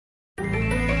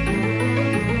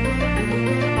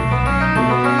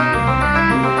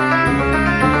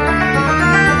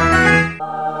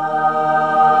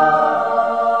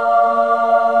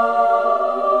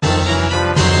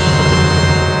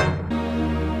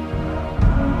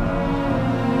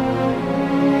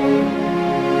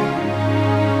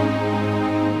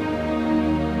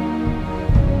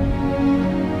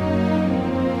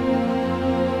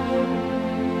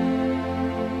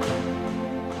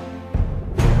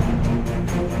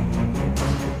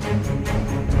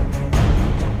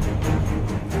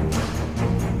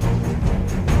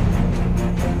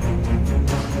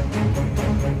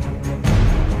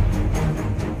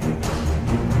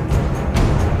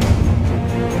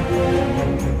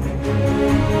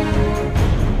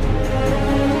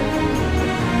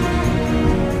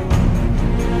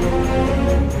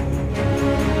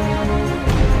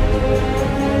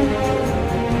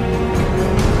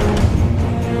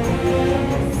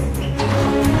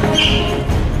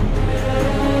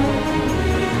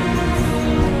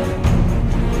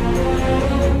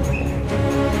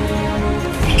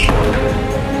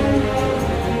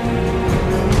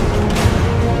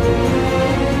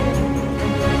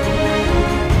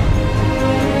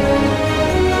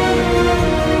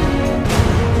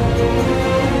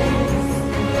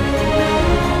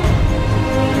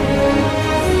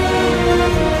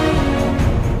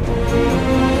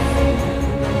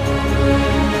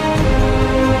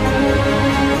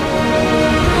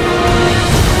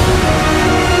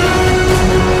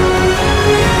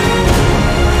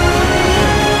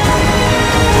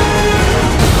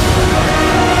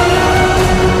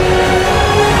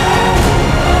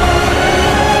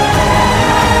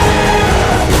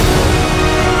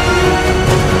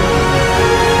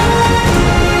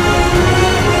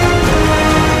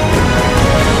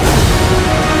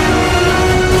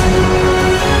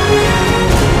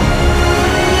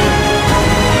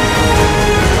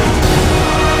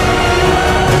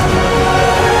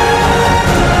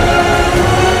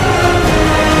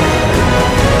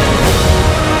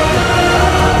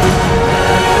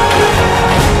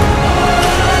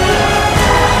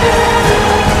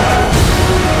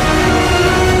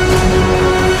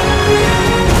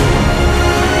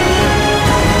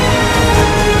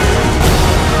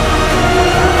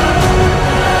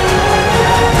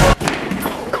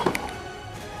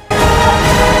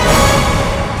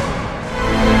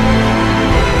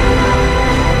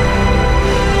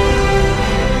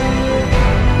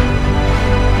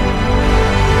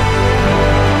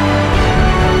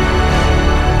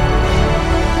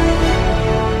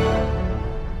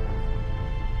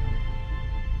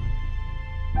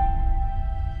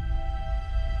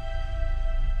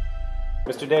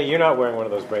Mr. Day, you're not wearing one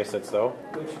of those bracelets, though.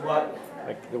 Which what?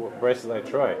 Like the bracelet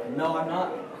like Troy. No, I'm not.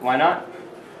 Why not?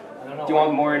 I don't know. Do you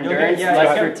want more endurance, yeah,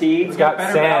 less fatigue? It's got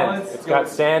better sand. balance. It's got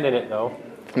sand in it, though.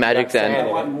 Magic sand. sand.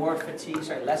 I want more fatigue,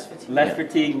 sorry, less fatigue. Less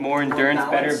fatigue, more endurance,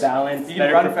 better balance, You can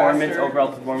better run performance, faster. overall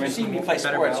You performance. see me play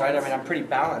sports, right? I mean, I'm pretty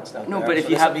balanced out No, there. but if so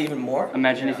you this'll have be even more.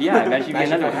 Imagine if you get Imagine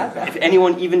another if I had one. that. If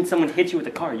anyone, even someone hits you with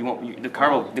a car, you won't. The car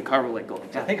will like go.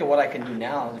 I think of what I can do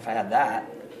now if I had that.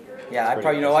 Yeah, I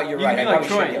probably, you know what, you're right. I You can be like probably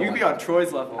Troy. should get You can one. be on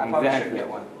Troy's level. I probably Exactly. should get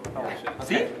one.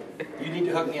 See? You need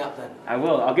to hook me up then. I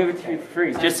will. I'll give it to you for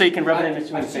free, just so you can rub it in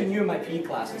the I've seen face. you in my PE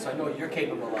classes, so I know what you're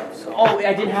capable of. So. Oh,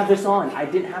 I didn't have this on. I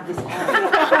didn't have this on.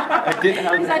 I didn't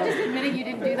have Is this that on. just admitting you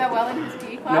didn't do that well in his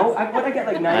PE class? No, what I get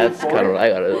like That's 94. kind of I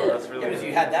got it. Yeah, but if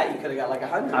you had that, you could have got like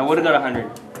 100. I would have got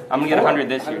 100. I'm gonna get 100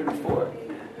 this year. 104.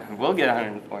 We'll get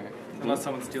 104. Unless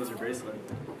someone steals your bracelet.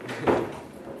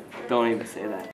 Don't even say that.